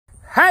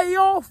Hey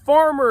y'all,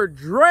 Farmer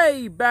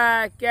Dre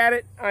back at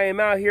it. I am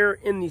out here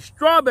in the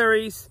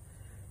strawberries,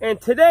 and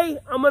today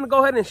I'm going to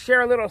go ahead and share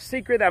a little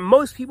secret that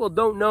most people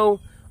don't know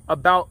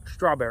about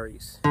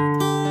strawberries. Out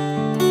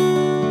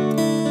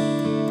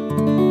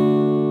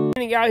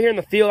here in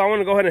the field, I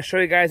want to go ahead and show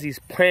you guys these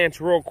plants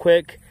real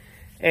quick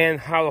and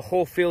how the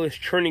whole field is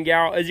turning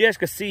out. As you guys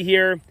can see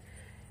here,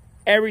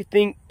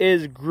 everything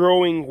is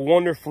growing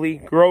wonderfully,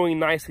 growing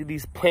nicely.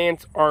 These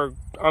plants are,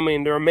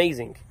 they're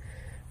amazing.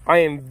 I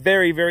am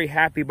very, very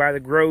happy by the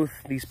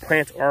growth. These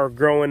plants are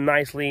growing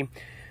nicely.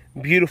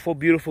 Beautiful,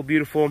 beautiful,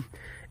 beautiful.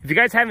 If you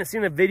guys haven't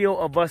seen the video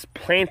of us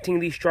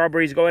planting these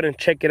strawberries, go ahead and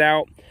check it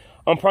out.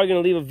 I'm probably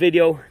going to leave a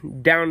video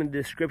down in the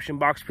description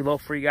box below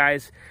for you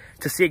guys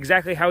to see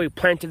exactly how we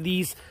planted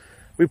these.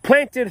 We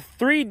planted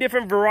 3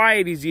 different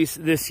varieties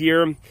this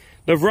year.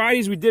 The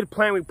varieties we did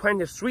plant, we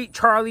planted Sweet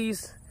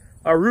Charlie's,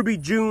 Ruby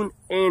June,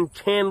 and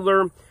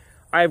Chandler.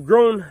 I've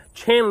grown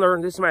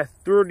Chandler. This is my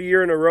 3rd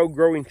year in a row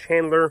growing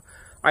Chandler.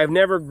 I've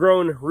never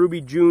grown Ruby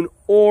June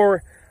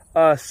or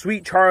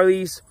Sweet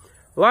Charlie's.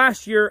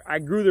 Last year, I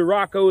grew the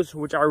Roccos,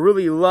 which I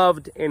really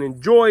loved and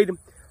enjoyed.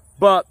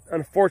 But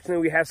unfortunately,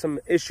 we had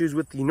some issues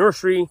with the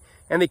nursery,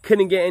 and they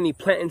couldn't get any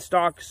plant in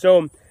stock.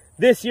 So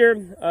this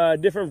year,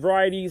 different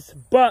varieties.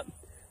 But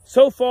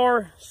so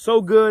far,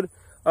 so good.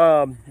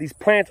 These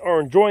plants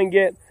are enjoying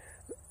it.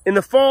 In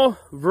the fall,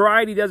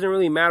 variety doesn't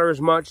really matter as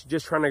much.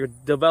 Just trying to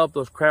develop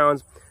those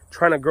crowns,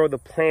 trying to grow the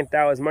plant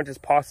out as much as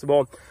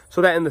possible, so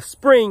that in the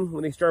spring,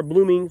 when they start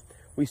blooming,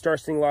 we start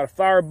seeing a lot of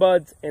flower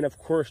buds, and of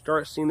course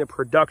start seeing the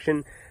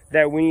production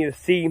that we need to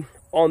see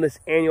on this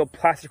annual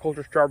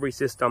plasticulture strawberry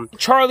system.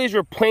 Charlies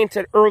were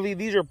planted early.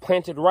 These are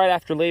planted right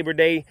after Labor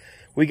Day.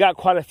 We got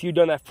quite a few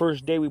done that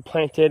first day we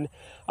planted.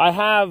 I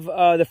have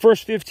the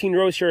first 15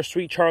 rows here are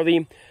Sweet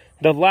Charlie.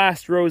 The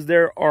last rows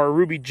there are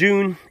Ruby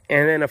June,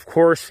 and then of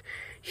course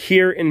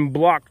here in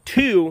block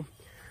 2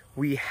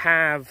 we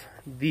have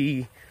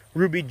the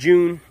Ruby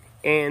June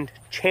and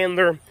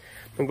Chandler. I'm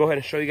gonna go ahead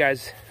and show you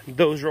guys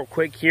those real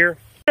quick here.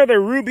 The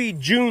Ruby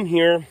June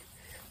here,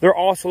 they're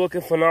also looking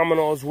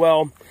phenomenal as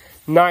well.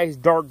 Nice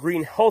dark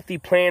green, healthy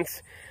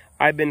plants.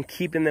 I've been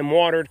keeping them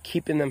watered,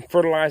 keeping them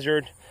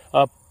fertilized,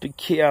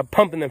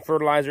 pumping them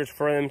fertilizers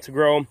for them to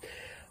grow.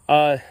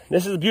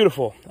 This is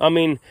beautiful.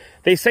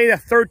 They say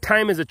that 3rd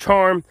time is a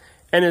charm,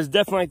 and it's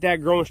definitely like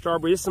that growing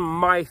strawberries. This is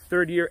my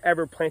 3rd year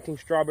ever planting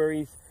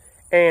strawberries.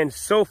 And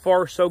so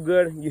far, so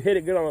good. You hit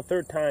it good on the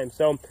 3rd time.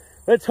 So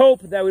let's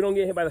hope that we don't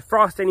get hit by the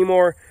frost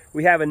anymore.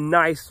 We have a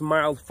nice,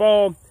 mild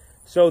fall,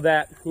 so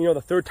that, the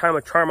 3rd time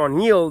a charm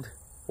on yield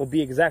will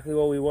be exactly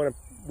what we want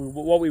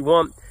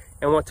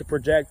and want to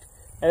project.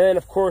 And then,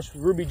 of course,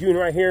 Ruby June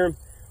right here.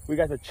 We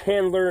got the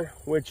Chandler,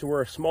 which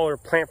were a smaller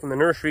plant from the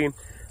nursery.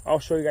 I'll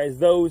show you guys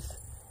those.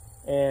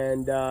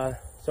 And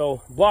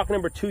so block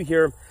number 2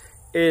 here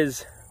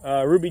is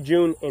Ruby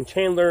June and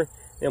Chandler.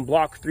 And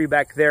block 3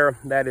 back there,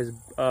 that is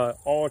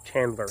all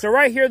Chandler. So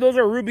right here, those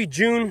are Ruby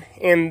June,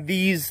 and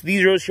these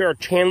rows here are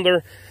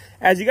Chandler.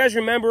 As you guys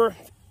remember,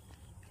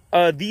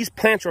 these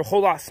plants are a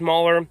whole lot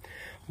smaller,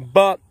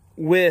 but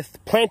with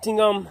planting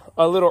them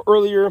a little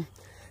earlier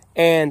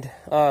and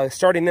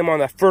starting them on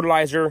that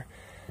fertilizer,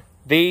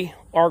 they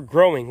are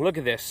growing. Look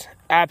at this,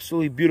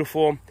 absolutely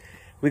beautiful.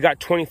 We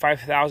got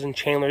 25,000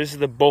 Chandler. This is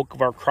the bulk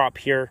of our crop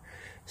here,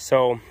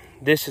 so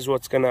this is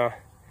what's gonna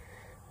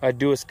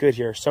do us good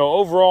here. So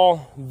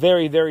overall,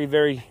 very, very,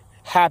 very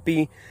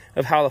happy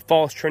of how the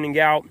fall is turning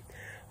out.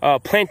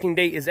 Planting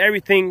date is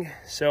everything,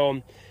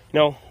 so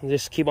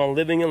just keep on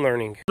living and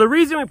learning. The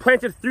reason we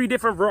planted 3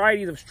 different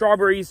varieties of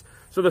strawberries,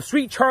 so the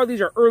Sweet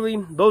Charlies are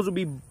early. Those will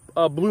be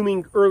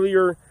blooming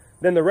earlier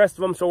than the rest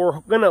of them.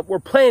 So we're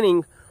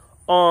planning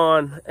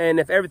on, and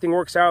if everything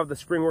works out, if the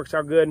spring works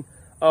out good,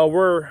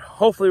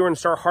 hopefully we're gonna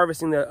start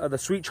harvesting the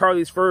Sweet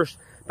Charlies first,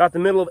 about the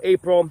middle of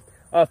April.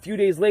 A few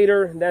days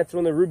later, that's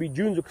when the Ruby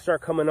Junes will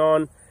start coming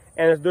on.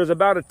 And there's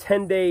about a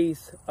 10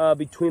 days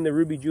between the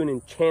Ruby June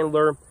and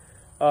Chandler.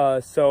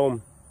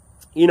 So,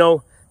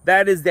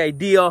 that is the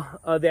ideal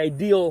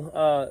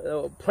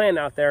plan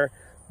out there.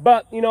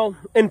 But,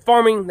 in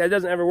farming, that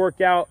doesn't ever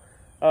work out.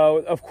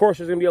 Of course,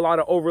 there's going to be a lot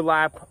of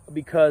overlap,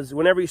 because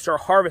whenever you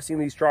start harvesting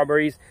these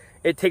strawberries,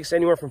 it takes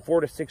anywhere from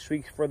 4 to 6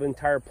 weeks for the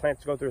entire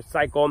plant to go through a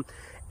cycle.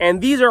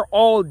 And these are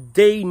all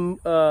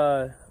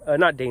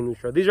not day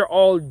neutral. These are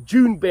all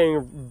June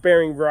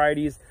bearing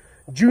varieties.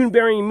 June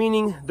bearing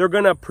meaning they're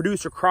gonna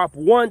produce a crop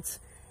once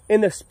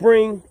in the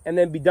spring and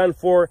then be done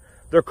for.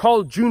 They're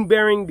called June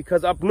bearing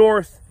because up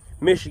north,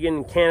 Michigan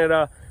and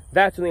Canada,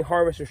 that's when they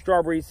harvest their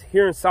strawberries.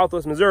 Here in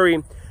Southwest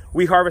Missouri,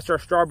 we harvest our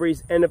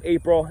strawberries end of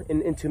April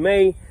and into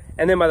May,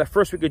 and then by the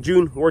 1st week of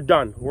June, we're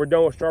done. We're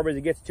done with strawberries.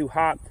 It gets too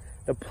hot.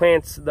 The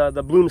plants,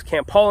 the blooms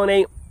can't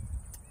pollinate,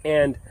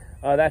 and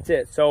that's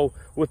it. So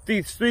with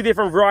these 3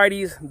 different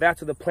varieties,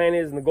 that's what the plan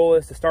is, and the goal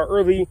is to start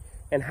early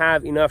and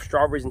have enough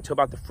strawberries until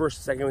about the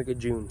 1st and 2nd week of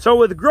June. So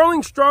with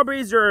growing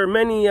strawberries, there are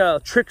many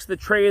tricks of the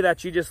trade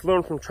that you just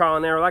learn from trial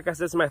and error. Like I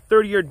said, it's my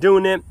 3rd year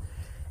doing it.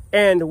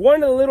 And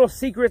one of the little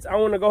secrets I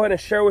want to go ahead and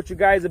share with you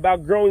guys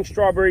about growing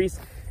strawberries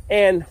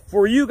And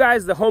for you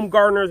guys, the home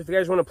gardeners, if you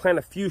guys want to plant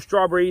a few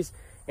strawberries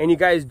and you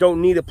guys don't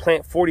need to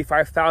plant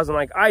 45,000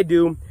 like I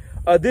do,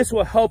 this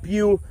will help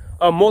you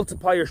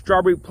multiply your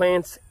strawberry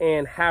plants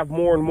and have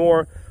more and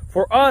more.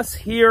 For us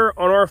here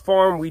on our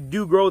farm, we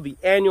do grow the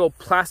annual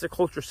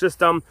plasticulture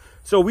system.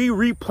 So we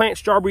replant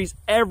strawberries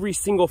every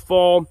single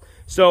fall.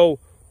 So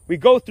we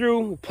go through,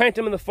 we plant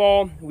them in the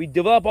fall, we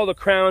develop all the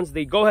crowns,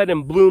 they go ahead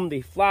and bloom,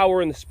 they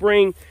flower in the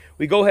spring,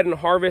 we go ahead and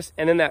harvest,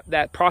 and then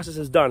that process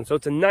is done. So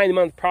it's a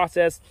 9-month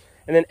process,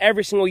 and then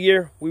every single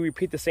year we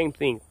repeat the same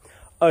thing.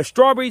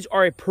 Strawberries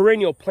are a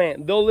perennial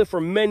plant. They'll live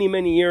for many,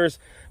 many years,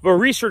 but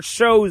research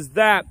shows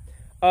that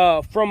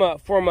from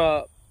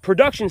a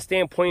production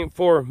standpoint,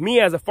 for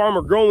me as a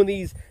farmer growing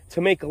these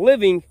to make a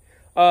living,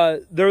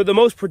 they're the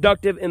most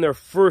productive in their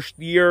first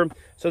year.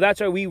 So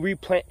that's why we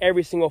replant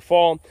every single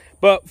fall.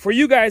 But for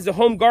you guys, the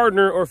home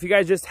gardener, or if you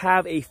guys just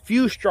have a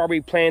few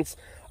strawberry plants,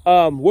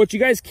 what you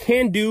guys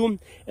can do,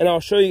 and I'll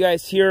show you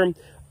guys here,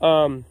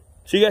 so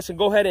you guys can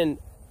go ahead and,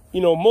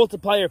 you know,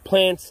 multiply your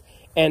plants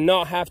and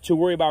not have to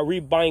worry about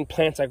rebuying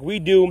plants like we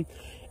do,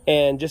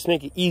 and just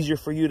make it easier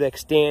for you to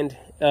expand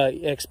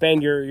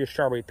your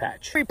strawberry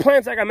patch. Strawberry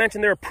plants, like I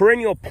mentioned, they're a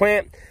perennial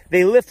plant.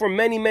 They live for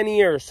many, many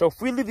years. So if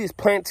we leave these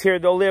plants here,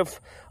 they'll live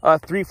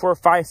 3, 4,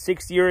 5,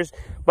 6 years.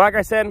 But like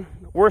I said,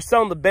 we're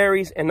selling the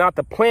berries and not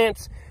the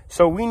plants.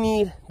 So we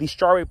need these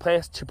strawberry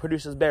plants to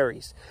produce those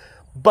berries.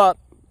 But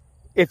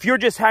if you're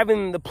just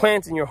having the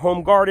plants in your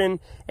home garden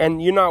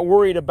and you're not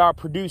worried about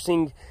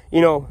producing,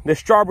 you know, the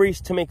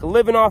strawberries to make a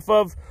living off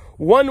of,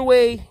 one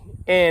way,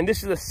 and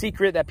this is a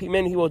secret that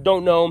many people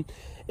don't know,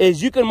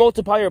 is you can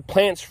multiply your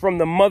plants from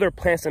the mother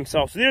plants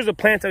themselves. So there's the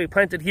plants that we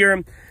planted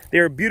here.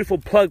 They're beautiful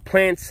plug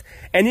plants.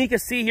 And you can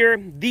see here,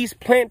 these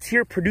plants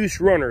here produce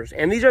runners.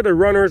 And these are the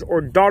runners,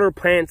 or daughter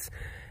plants,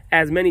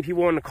 as many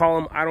people want to call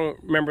them. I don't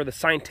remember the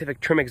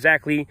scientific term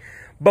exactly.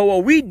 But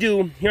what we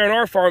do here on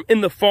our farm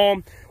in the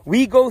fall,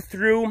 we go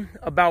through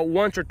about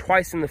once or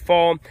twice in the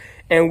fall,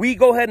 and we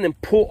go ahead and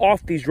pull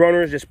off these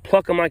runners, just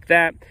pluck them like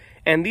that.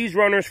 And these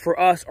runners for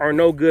us are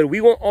no good.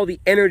 We want all the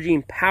energy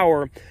and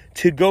power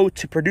to go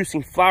to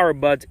producing flower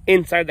buds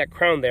inside that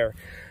crown there,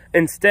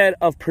 instead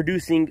of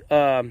producing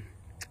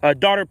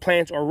daughter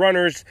plants or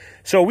runners.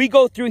 So we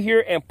go through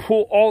here and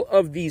pull all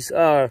of these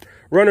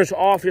runners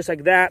off just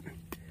like that.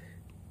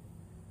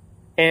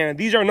 And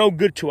these are no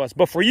good to us.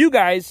 But for you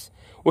guys,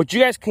 what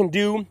you guys can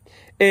do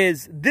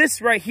is,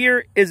 this right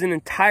here is an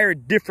entire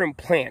different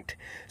plant.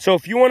 So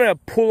if you want to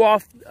pull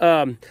off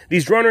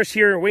these runners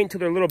here, wait until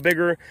they're a little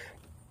bigger,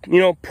 you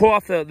know, pull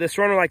off this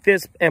runner like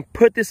this and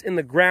put this in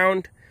the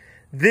ground,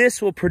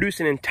 this will produce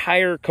an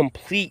entire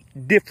complete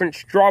different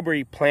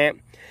strawberry plant,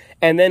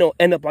 and then it'll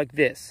end up like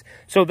this.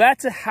 So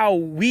that's how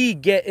we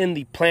get in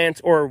the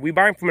plants, or we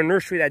buy them from a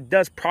nursery that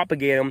does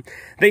propagate them.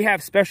 They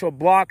have special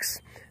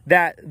blocks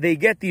that they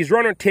get these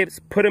runner tips,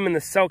 put them in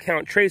the cell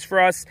count trays for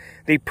us.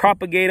 They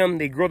propagate them,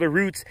 they grow the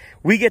roots.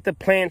 We get the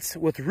plants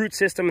with the root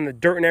system and the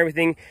dirt and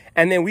everything,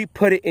 and then we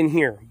put it in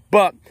here.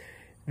 But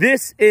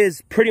this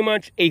is pretty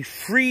much a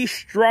free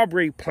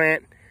strawberry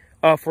plant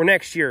for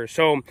next year.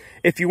 So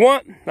if you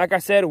want, like I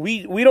said,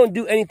 we don't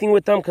do anything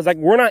with them, because like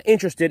we're not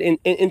interested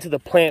into the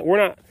plant.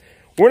 We're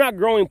not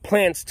growing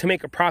plants to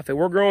make a profit.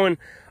 We're growing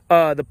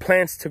the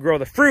plants to grow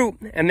the fruit,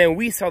 and then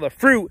we sell the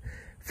fruit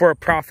for a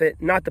profit,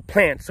 not the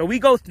plant. So we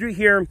go through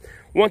here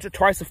once or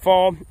twice a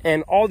fall,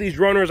 and all these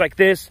runners like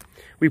this,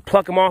 we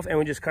pluck them off and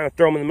we just kind of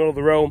throw them in the middle of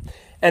the row.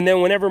 And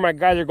then whenever my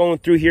guys are going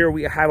through here,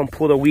 we have them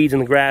pull the weeds in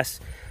the grass.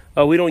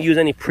 We don't use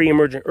any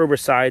pre-emergent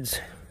herbicides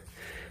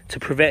to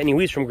prevent any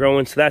weeds from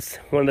growing. So that's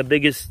one of the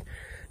biggest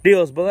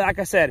deals. But like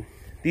I said,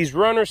 these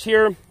runners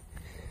here,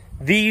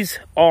 these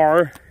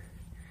are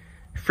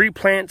free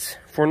plants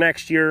for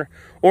next year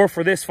or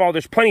for this fall.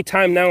 There's plenty of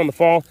time now in the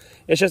fall.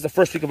 It's just the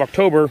first week of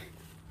October,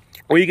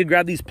 or you could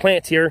grab these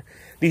plants here,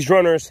 these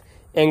runners,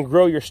 and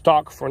grow your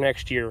stock for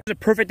next year. This is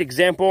a perfect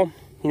example.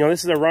 You know,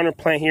 this is a runner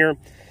plant here.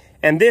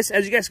 And this,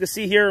 as you guys can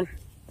see here,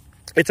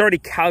 it's already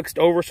calyxed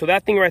over. So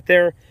that thing right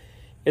there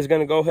is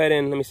going to go ahead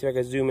and, let me see if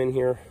I can zoom in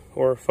here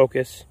or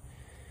focus.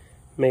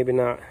 Maybe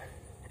not.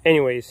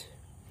 Anyways,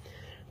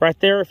 right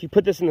there, if you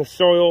put this in the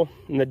soil,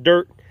 in the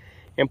dirt,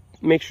 and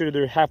make sure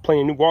they have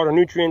plenty of water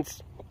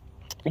nutrients,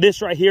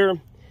 this right here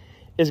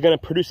is going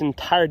to produce an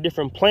entire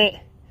different plant.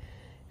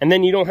 And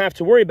then you don't have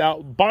to worry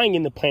about buying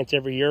in the plants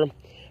every year,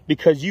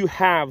 because you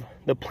have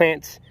the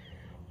plants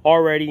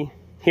already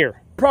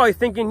here. You're probably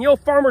thinking, yo,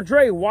 Farmer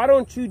Dre, why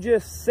don't you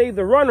just save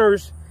the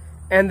runners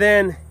and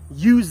then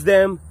use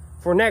them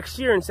for next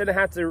year instead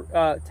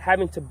of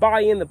having to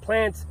buy in the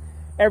plants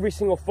every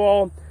single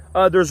fall?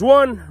 There's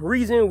one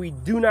reason we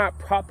do not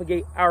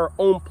propagate our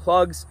own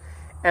plugs,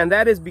 and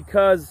that is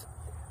because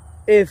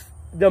if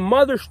the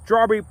mother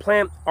strawberry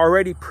plant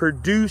already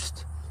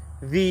produced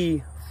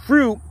the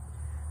fruit,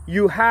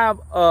 you have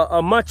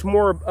a much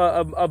more,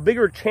 a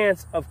bigger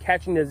chance of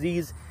catching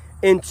disease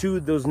into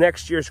those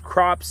next year's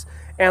crops.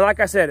 And like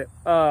I said,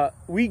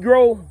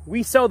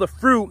 we sell the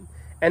fruit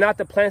and not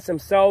the plants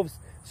themselves.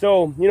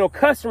 So, you know,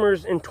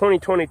 customers in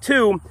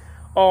 2022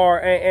 are,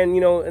 and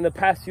you know, in the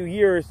past few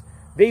years,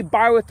 they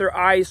buy with their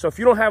eyes. So if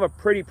you don't have a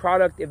pretty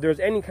product, if there's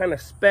any kind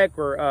of speck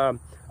or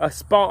a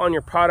spot on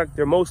your product,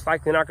 they're most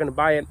likely not going to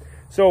buy it.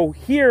 So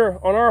here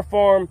on our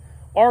farm,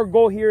 our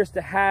goal here is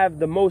to have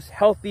the most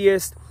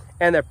healthiest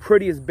and the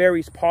prettiest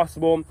berries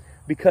possible,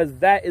 because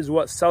that is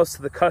what sells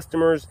to the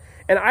customers.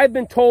 And I've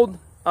been told,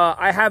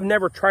 I have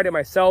never tried it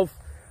myself,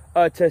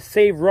 to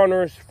save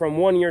runners from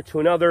one year to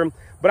another,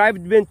 but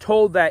I've been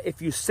told that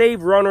if you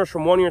save runners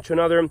from one year to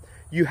another,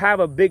 you have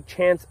a big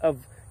chance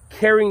of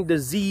carrying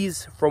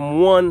disease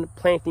from one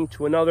planting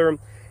to another.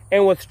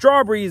 And with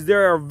strawberries,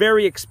 they're a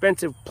very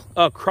expensive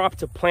crop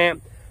to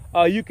plant.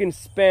 You can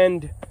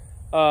spend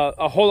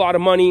a whole lot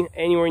of money,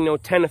 anywhere, you know,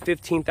 $10,000 to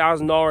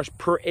 $15,000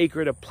 per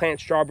acre to plant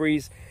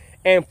strawberries.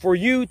 And for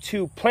you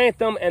to plant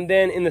them and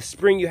then in the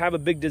spring you have a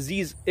big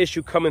disease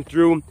issue coming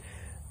through,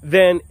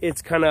 then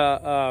it's kind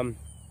of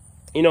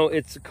you know,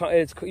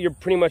 you're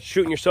pretty much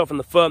shooting yourself in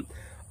the foot.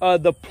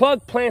 The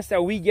plug plants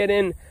that we get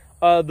in,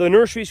 the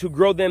nurseries who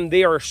grow them,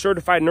 they are a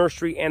certified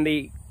nursery, and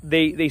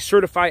they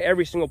certify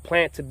every single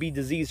plant to be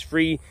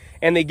disease-free,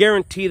 and they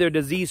guarantee they're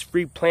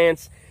disease-free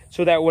plants,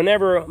 so that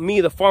whenever me,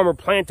 the farmer,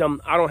 plant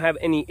them, I don't have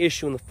any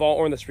issue in the fall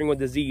or in the spring with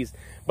disease.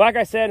 But like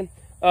I said,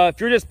 if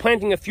you're just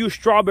planting a few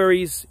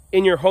strawberries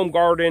in your home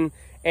garden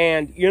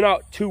and you're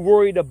not too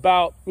worried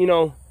about, you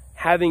know,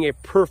 having a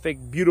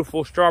perfect,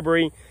 beautiful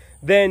strawberry,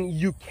 then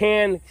you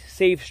can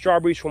save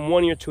strawberries from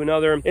one year to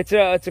another. It's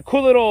a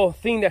cool little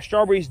thing that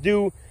strawberries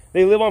do.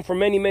 They live on for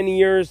many, many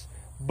years,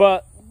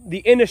 but the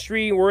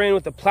industry we're in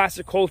with the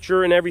plastic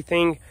culture and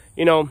everything,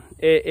 you know,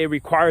 it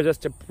requires us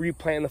to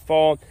replant in the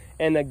fall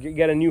and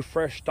get a new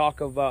fresh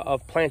stock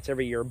of plants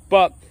every year.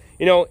 But,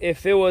 you know,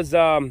 if it was,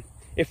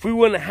 if we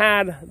wouldn't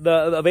have had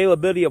the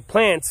availability of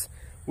plants,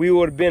 we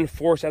would have been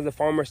forced as the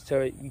farmers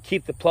to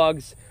keep the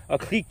plugs,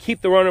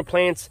 keep the runner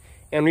plants,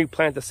 and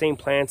replant the same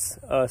plants,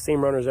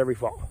 same runners every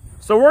fall.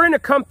 So we're gonna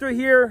come through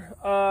here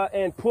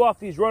and pull off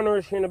these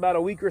runners here in about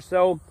a week or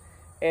so,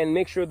 and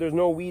make sure there's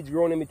no weeds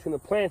growing in between the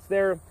plants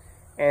there,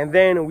 and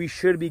then we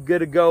should be good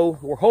to go.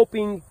 We're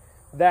hoping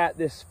that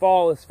this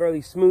fall is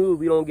fairly smooth.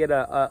 We don't get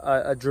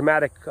a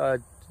dramatic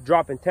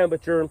drop in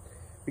temperature.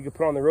 We can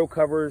put on the row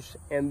covers,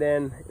 and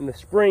then in the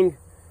spring,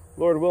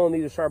 Lord willing,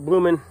 these will start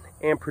blooming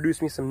and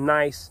produce me some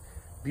nice,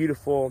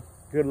 beautiful,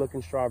 good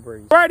looking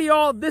strawberries. Alrighty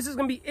y'all, this is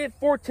gonna be it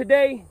for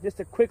today. Just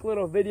a quick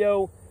little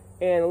video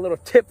and a little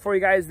tip for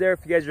you guys there. If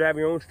you guys are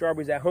having your own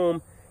strawberries at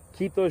home,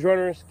 keep those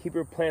runners, keep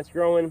your plants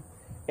growing,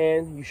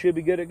 and you should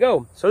be good to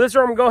go. So this is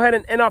where I'm gonna go ahead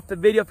and end off the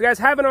video. If you guys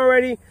haven't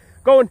already,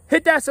 go and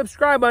hit that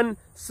subscribe button,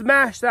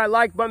 smash that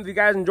like button if you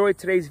guys enjoyed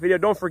today's video.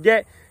 Don't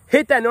forget,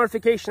 hit that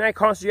notification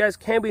icon so you guys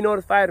can be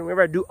notified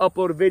whenever I do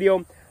upload a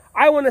video.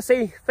 I want to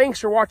say thanks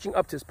for watching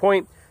up to this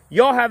point.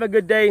 Y'all have a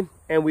good day,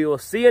 and we will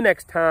see you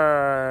next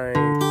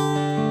time.